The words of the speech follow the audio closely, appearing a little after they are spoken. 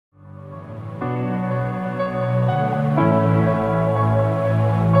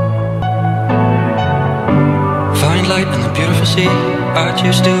see. I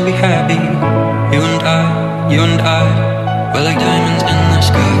choose to be happy. You and I, we're like diamonds in the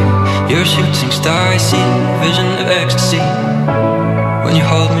sky. You're a shooting star, I see vision of ecstasy. When you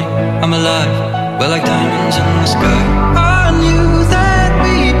hold me, I'm alive. We're like diamonds in the sky. I knew that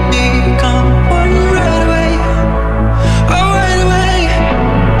we'd become one right away. Oh, right away.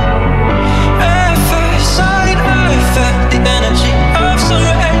 At first sight, I felt the energy of sun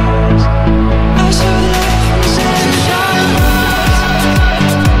rays. I saw love from sunshine.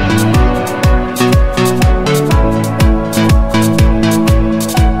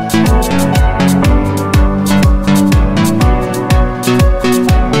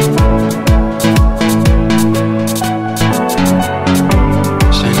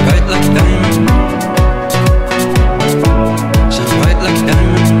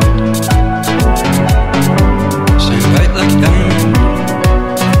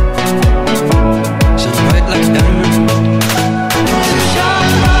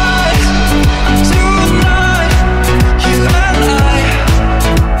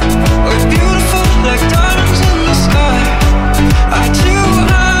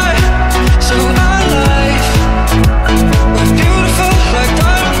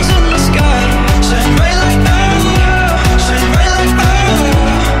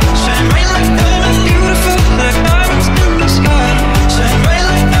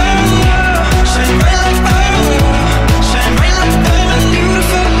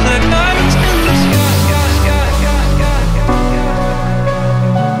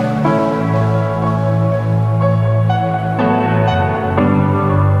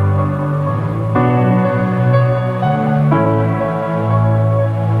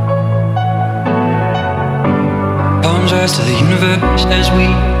 To the universe as we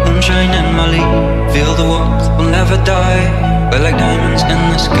moonshine and Molly. Feel the warmth, we'll never die. We're like diamonds in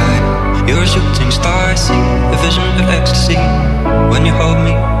the sky. You're a shooting star, I see a vision of ecstasy. When you hold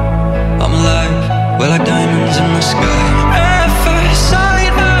me, I'm alive. We're like diamonds in the sky.